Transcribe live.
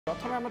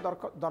प्रथम आम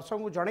दर्शक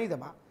को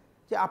जनईदेवा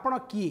जे आपण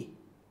किए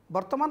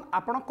वर्तमान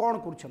आपण कौन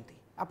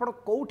कर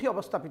कौटी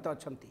अवस्थापित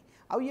अच्छा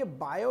आउ ये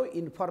बायो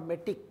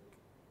इनफॉर्मेटिक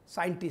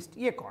साइंटिस्ट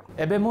ये कौन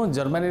एबे मु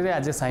जर्मनी रे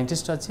आज ए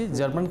साइंटिस्ट अच्छी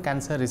जर्मन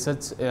कैंसर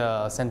रिसर्च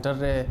सेंटर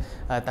रे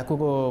ताकू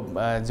को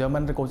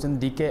जर्मन रे कहउछन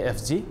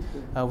DKFG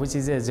which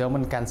is a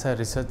German cancer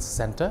research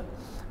centre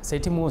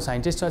सेठी मु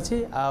साइंटिस्ट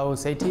अच्छी आउ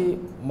सेठी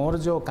मोर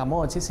जो काम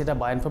अच्छी सेटा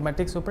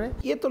बायोइनफॉर्मेटिक्स ऊपर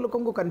ये तो लोगों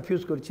को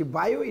कंफ्यूज करछि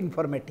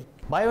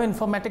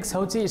बायोइनफॉर्मेटिक्स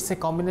होछि it's a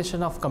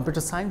combination of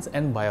computer science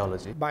and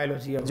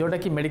biology जोटा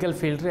कि मेडिकल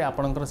फील्ड रे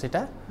आपनकर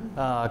सेटा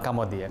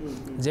काम दिए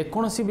जे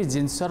कोनोसी भी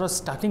जिंसर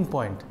स्टार्टिंग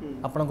पॉइंट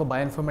आपनको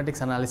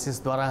बायोइनफॉर्मेटिक्स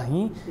एनालिसिस द्वारा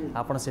ही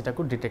आपण सेटा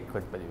को डिटेक्ट कर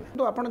परिबे।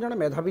 तो आपण जने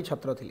मेधावी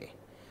छात्र थिले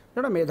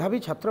जने मेधावी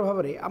छात्र भाव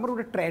रे हमर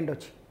गोटे ट्रेंड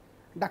अछि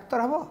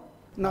डाक्टर हबो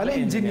नले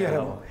इंजीनियर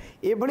हबो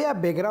ए भलिया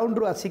बैकग्राउंड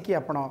रु आसी कि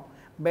आपण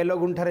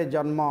बेलगुंठारे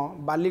जन्म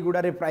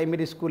बालीगुड़ारे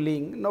प्राइमरी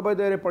स्कूलिंग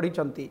नवोदय पढ़ी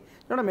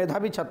जड़े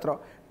मेधावी छात्र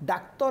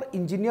डाक्तर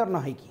इंजीनियर न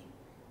है कि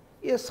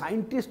ये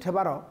साइंटिस्ट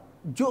हेबार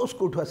जोश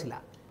कौटू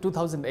आसला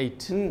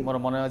 2008 मोर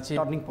मन अच्छी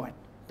टर्निंग पॉइंट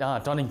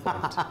टर्निंग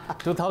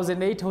पॉइंट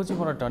 2008 हूँ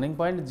मोर टर्निंग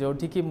पॉइंट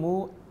जोठी कि मु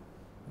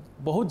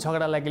बहुत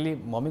झगड़ा लगिली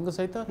मम्मी को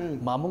सहित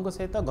मामू को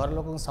सहित घर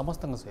लोक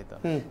समस्त सहित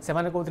से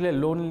माने कहते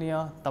लोन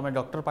लिया तुम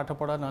डॉक्टर पाठ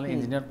पढ़ ना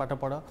इंजीनियर पाठ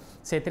पढ़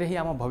से ही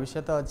आम भविष्य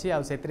अच्छी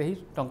आउ ही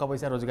टंका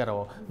पैसा रोजगार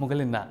हम मुझे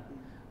कहली ना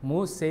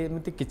मु से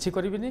एमती किछि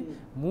करबिनी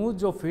मु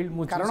जो फील्ड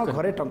मु कारण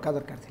घरे टंका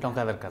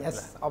दरकार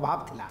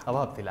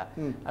अभाव थिला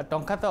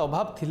टंका तो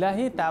अभाव थिला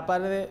ही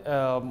तापर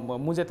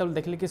मु जेतल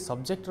देखली कि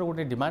सब्जेक्ट रो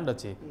गोटे डिमांड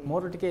अछि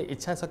मोर टिके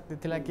इच्छा शक्ति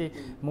थिला कि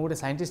मु गोटे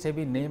scientist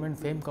heavy name and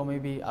fame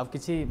कमेबी आ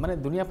किछि माने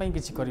दुनिया पई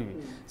किछि करबी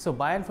सो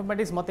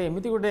बायोइनफॉर्मेटिक्स मते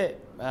एमिति गोटे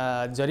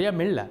जरिया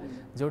मिलला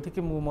जोठी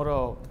कि मु मोर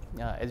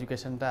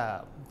एजुकेशन ता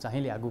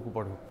चाहिली आगु को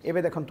पढू।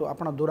 एबे देखंतु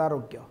आपण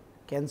दुरारोग्य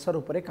कैंसर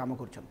उपरे काम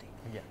करछंती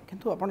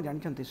किंतु आपण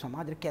जानछंती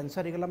समाज रे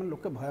कैंसर हेगला मन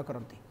लोक भय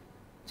करंती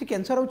जे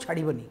कैंसर au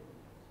छाड़ीबनी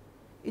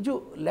ए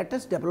जो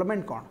लेटेस्ट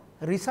डेवलपमेंट कोन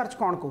रिसर्च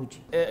कोन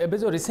कहूची एबे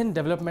जो रिसेंट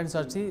डेवलपमेंट्स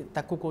अछि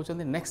ताकू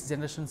कहउछंती नेक्स्ट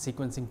जनरेशन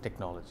सीक्वेंसिंग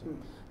टेक्नोलॉजी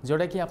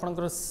जोडा कि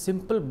आपनकर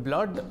सिंपल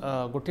ब्लड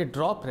गोटे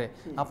ड्रॉप रे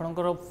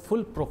आपनकर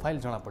फुल प्रोफाइल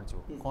जाना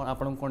पड़जो कोन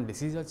आपन कोन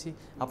डिसीज अछि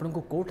आपन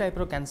को को टाइप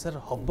रो कैंसर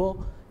हबो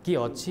कि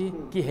अछि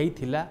कि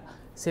हेइथिला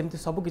सेमती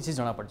सब किछि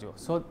जाना पड़जो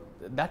so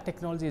that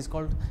technology is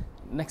called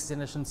next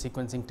generation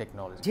sequencing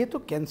technology जेहेतु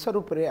कैंसर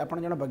उपरे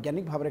आपण जन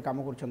वैज्ञानिक भाव में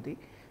काम करछंती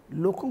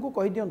लोकों को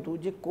कहि दियंतु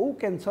जे को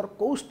कैंसर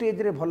को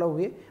स्टेज रे भलो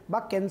हुए बा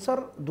कैंसर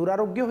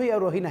दुरारोग्य होई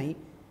और रही नाही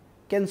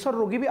कैंसर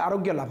रोगी भी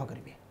आरोग्य लाभ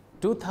करिवे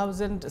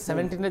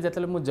 2017 रे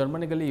जतले मु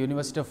जर्मनी गली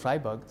यूनिवर्सिटी ऑफ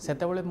फ्राइबर्ग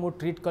सेतेबेले मु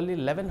ट्रीट कली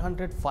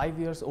 1105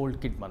 इयर्स ओल्ड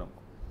किड मानो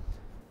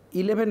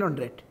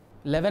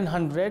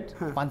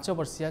 1100 5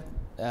 वर्षीय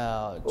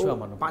छुआ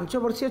मानु 5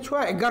 वर्षीय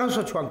छुआ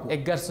 1100 छुआ को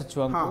 1100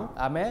 छुआ को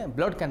आमे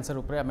ब्लड कैंसर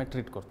ऊपर आमे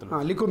ट्रीट करतलु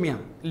हां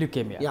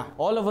leukaemia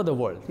all over the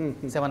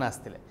world सेमान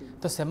आस्तिले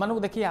तो सेमान को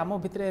देखि आमो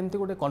भितरे एमती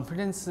गोटे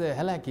कॉन्फिडेंस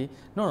हैला कि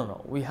no no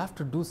no we have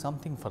to do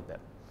something for them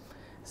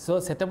so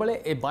सेतेबेले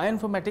A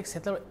bioinformatics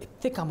सेतेबेले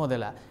एते काम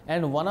देला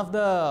and one of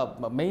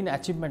the main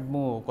achievement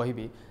मु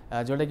कहिबी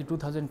जोटा कि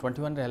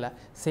 2021 रे हला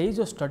सेही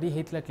जो स्टडी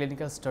हेतला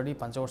क्लिनिकल स्टडी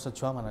 5 वर्ष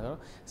छुआ मानकर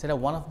सेटा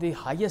one of the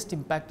highest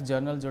impact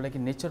journal जोटा कि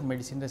नेचर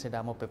मेडिसिन रे सेटा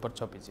हम पेपर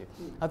छपिछि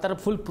आ तार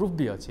फुल प्रूफ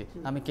भी अछि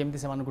आमे केमति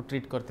सेमान को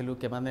ट्रीट करथिलु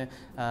के माने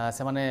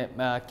सेमाने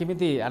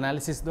केमिति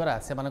एनालिसिस द्वारा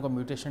सेमान को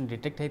mutation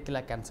detect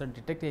हेतला cancer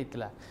detect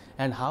हेतला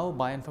and how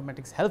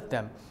bioinformatics help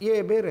them ये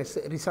एबे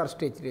रिसर्च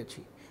स्टेज रे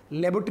अछि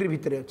लैबोरेटरी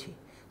भितरे अछि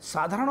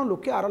साधारण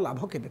लोके आर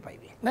लाभ केबे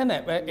पाइबे ना ना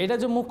एटा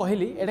जो मु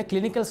कहली एटा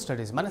क्लिनिकल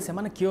स्टडीज माने से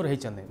माने क्योर हेइ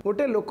चंदे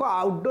गोटे लोक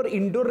आउटडोर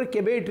इंडोर रे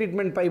केबे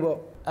ट्रीटमेंट पाइबो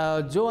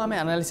जो हमें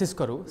एनालिसिस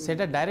करू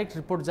सेटा डायरेक्ट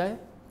रिपोर्ट जाए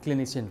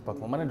क्लिनिशियन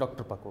पाको माने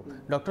डॉक्टर पाको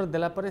डॉक्टर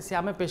देला परे से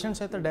हमें पेशेंट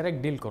सहित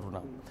डायरेक्ट डील करू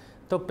ना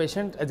तो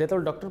पेशेंट जेतो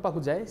डॉक्टर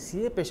पाको जाए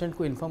सी पेशेंट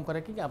को इन्फॉर्म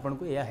करे कि आपन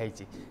को या हेइ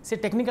से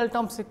टेक्निकल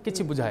टर्म्स से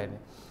किछि बुझाए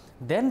ने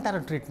देन तार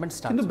ट्रीटमेंट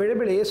स्टार्ट किंतु बेले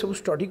बेले ये सब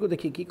स्टडी को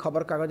देखि कि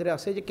खबर कागज रे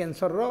आसे जे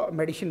कैंसर रो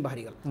मेडिसिन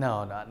बाहरी गल ना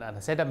ना ना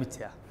सेटा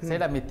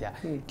मिथ्या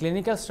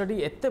क्लिनिकल स्टडी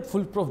एते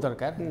फुल प्रूफ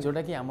दरकार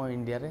जोटा कि हम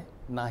इंडिया रे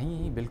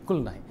नाही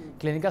बिल्कुल नाही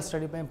क्लिनिकल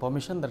स्टडी पे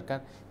परमिशन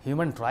दरकार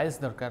ह्यूमन ट्रायल्स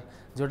दरकार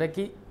जोटा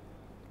कि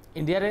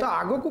इंडिया रे तो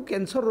आगो को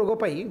कैंसर रोग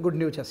पई गुड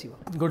न्यूज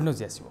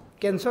आसीबो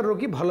कैंसर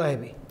रोगी भलो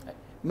हेबे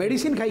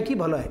मेडिसिन खाई की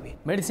भलो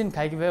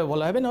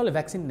हेबे नले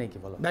वैक्सीन नै की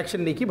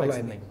भलो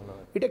हेबे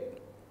इटा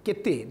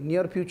केते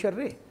नियर फ्यूचर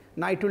रे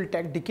ना it will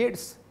take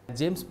decades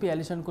James P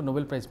Allison को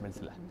नोबेल प्राइज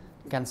मिलथिला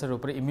कैंसर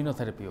ऊपर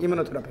इम्यूनोथेरेपी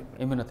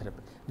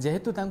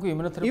जेहेतु तांको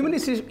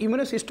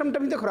इम्यूनो सिस्टम टा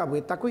भी तो खराब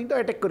हुए ताको ही तो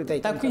अटैक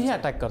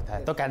करता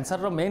है तो कैंसर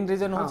रो मेन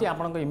रीजन होची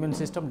आपन को इम्यून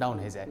सिस्टम डाउन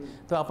हो जाए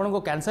तो आपन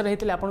को कैंसर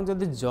हेतिले आपन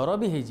जदी ज्वर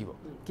भी हे जीवो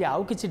कि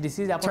आउ किछि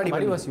डिसीज आपन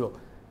मारी बसियो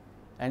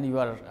and you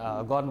are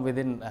gone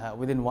within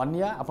 1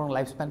 year आपन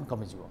लाइफ स्पैन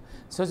कम जीवो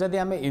सो जदी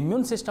हमें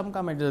इम्यून सिस्टम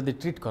का जदी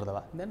ट्रीट कर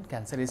दवा then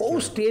cancer is O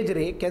stage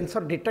रे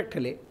कैंसर डिटेक्ट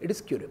हेले इट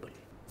इज क्यूरेबल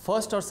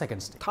फर्स्ट और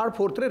सेकंड स्टेज थर्ड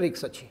फोर्थ रे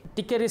रिस्क अच्छी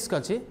टिके रिस्क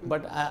अच्छी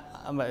बट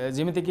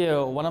जमीती कि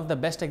one of the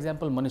best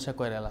example Manisha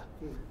Koirala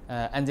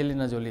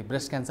Angelina Jolie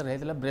breast cancer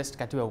होता ब्रेस्ट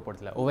काटा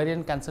पड़ता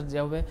ओवेरियन कैंसर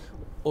जो हुए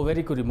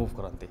ओवेरी को रिमूव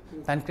करती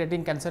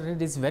pancreatic cancer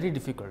it is very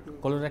difficult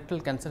colorectal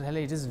cancer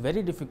है it is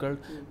very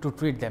difficult to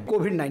treat them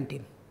कोविड-19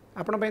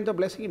 आपण तो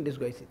ब्लेसिंग इन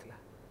डिस्गाइज थी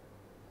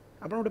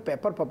आपण गोटे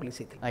पेपर पब्लिश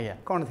थी आज्ञा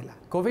कौन थी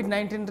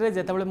कोविड-19 रे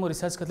जेतेबेले मु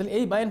रिसर्च करथि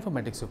एई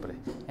बायोइनफॉर्मेटिक्स ऊपर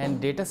एंड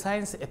डेटा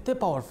साइंस एते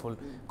पावरफुल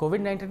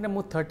कोविड-19 रे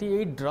मु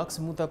 38 ड्रग्स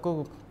मु ताको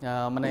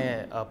माने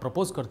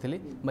propose करथिली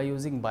by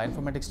using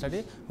bioinformatics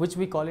study which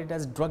we call it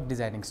as drug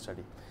designing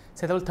study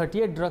से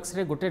 38 ड्रग्स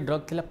रे गोटे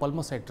ड्रग थिला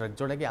पल्मोसाइड ड्रग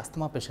जोटा कि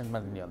आस्थमा पेशेंट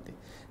माने नियंती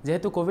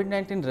जेहेतु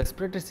कोविड-19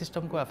 रेस्पिरेटरी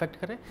सिस्टम को अफेक्ट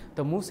करे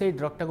तो मु से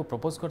ड्रग टा को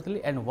propose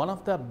करथिली and one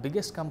of the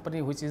biggest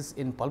company which is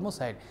in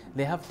पल्मोसाइड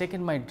they have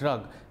taken my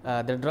drug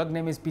the drug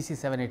name is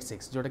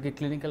PC786 जोटा कि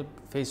क्लिनिकल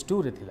फेज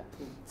 2 रे थिला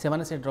से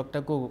माने से ड्रग टा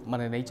को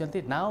माने नै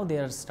चंती now they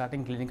are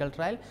starting clinical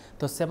trial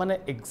तो से माने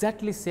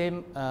एग्जैक्टली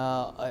सेम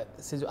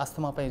से जो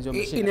आस्थमा पे जो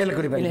मशीन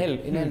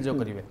इनहेल जो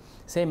करिवे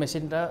से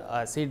मशीन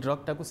टा से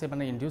ड्रग टा को से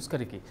माने इंड्यूस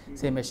करके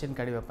से मशीन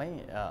काढिबा पई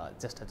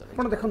चेष्टा चले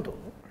आपण देखंतु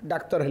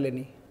डॉक्टर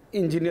हेलेनी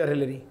इंजीनियर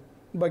हेलेनी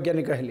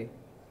वैज्ञानिक हेले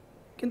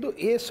किंतु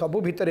ए सब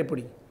भितरे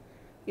पड़ी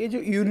ये जो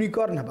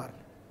यूनिकॉर्न हबार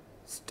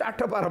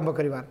स्टार्टअप आरंभ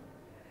करिवार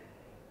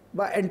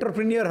बा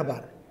एंटरप्रेन्योर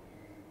हबार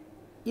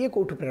ये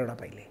कोठु प्रेरणा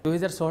पाइले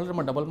 2016 रे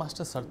म डबल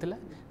मास्टर सरतिला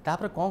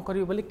तापर कोन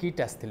करियो बोली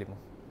किट आस्थिली मु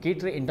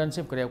किट रे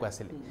इंटर्नशिप करिया को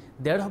आसिली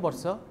 1.5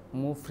 वर्ष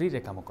मु फ्री रे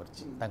काम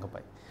करछि तांको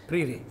पाई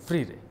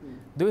फ्री रे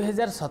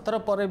 2017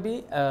 पर भी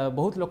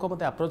बहुत लोक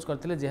मते अप्रोच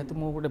करथिले जेहेतु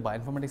मु गोटे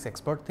बायोइनफॉर्मेटिक्स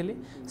एक्सपर्ट थिली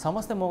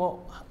समस्त मो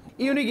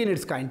unique in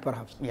its kind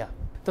perhaps या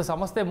तो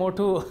समस्ते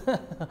मोठू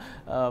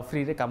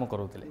फ्री रे काम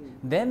करूथिले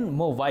देन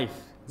मो वाइफ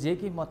जे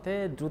कि मते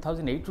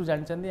 2008 रु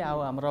जानचंदी आ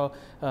हमरो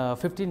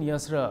 15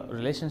 इयर्स रो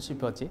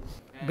रिलेशनशिप अछि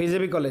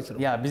बीजेपी कॉलेज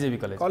या बीजेपी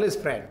कॉलेज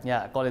फ्रेंड या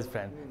college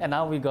friend and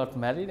now we got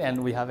married and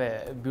we have a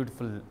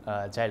beautiful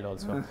child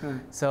also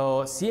so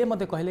CA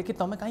मते कहले कि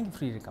तमे काहे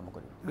फ्री रे काम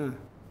करियो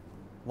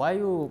why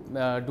you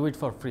do it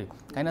for free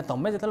काइना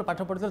तमे जतल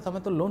पाठ पढितल तमे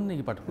तो लोन नै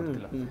पाठ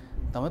पढितल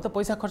तमे तो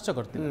पैसा खर्च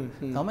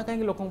करतिल तमे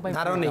काहे लोकन पय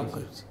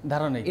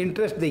धार नै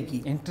इंटरेस्ट देकी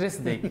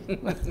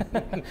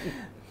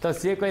तो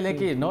सी कहले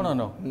कि no no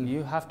no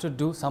you have to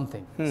do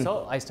something so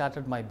I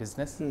started my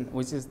business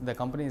which is the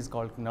company is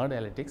called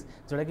narrates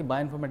जोटा कि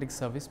बायोइनफॉर्मेटिक्स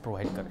सर्विस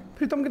प्रोवाइड करे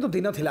प्रीतम के तो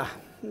दिन थिला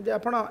जे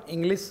आपण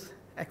इंग्लिश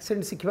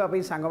एक्सेंट सिखबा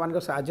पई सांग मान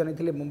को सहायता नै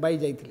थिले मुंबई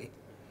जाइथिले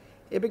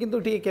एबे किंतु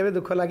ठी केबे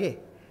दुख लागे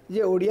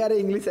जे ओडिया रे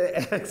इंग्लिश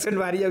एक्सेंट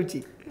मारी जाउची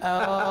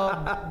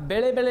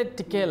बेले बेले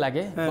टिके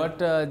लागे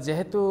बट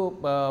जेहेतु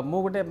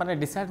मो गोटे माने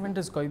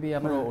डिसएडवांटेज कहबी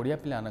हमर ओडिया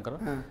पिला नकर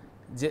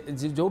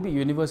जो भी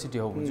यूनिवर्सिटी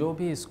हो जो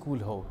भी स्कूल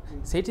हो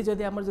सेठी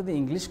जदी हमर जदी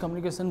इंग्लिश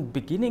कम्युनिकेशन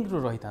बिगिनिंग रो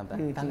रही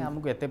थांता ताले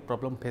हमको एते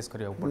प्रॉब्लम फेस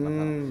करिया पड़ना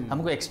था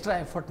हमको एक्स्ट्रा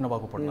एफर्ट नबा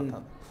को पड़ना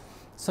था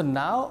so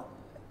now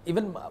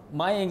even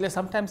my English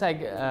sometimes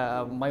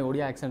my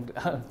Odia accent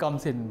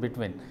comes in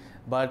between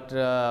but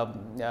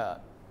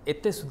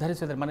एते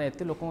सुधारी माने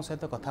एते लोकों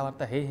सहित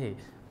कथावार्ता हे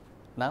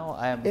नाउ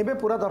आई एम एबे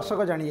पूरा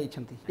दर्शक जानि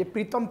जाइछंती ये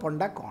प्रीतम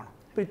पंडा कोन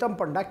प्रीतम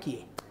पंडा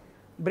किए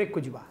ब्रेक को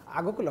जीवा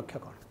आगो को लक्ष्य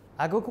कोन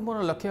आगो को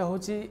मोर लक्ष्य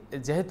होची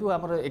जेहेतु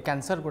हमर ए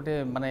कैंसर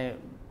गोटे माने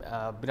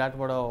विराट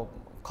बड़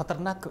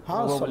खतरनाक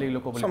रोग बोली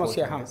लोक बोली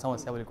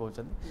समस्या बोली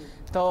कहउछन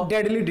तो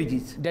deadly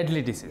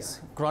disease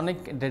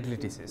chronic deadly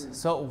disease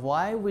so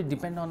why we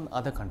depend on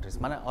other countries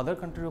माने other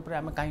country ऊपर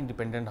हम काई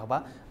डिपेंडेंट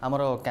हबा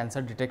हमरो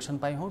कैंसर डिटेक्शन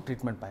पाई हो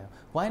ट्रीटमेंट पाई हो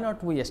why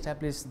not we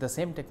establish the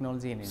same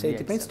technology in India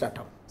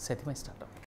सेति में स्टार्टअप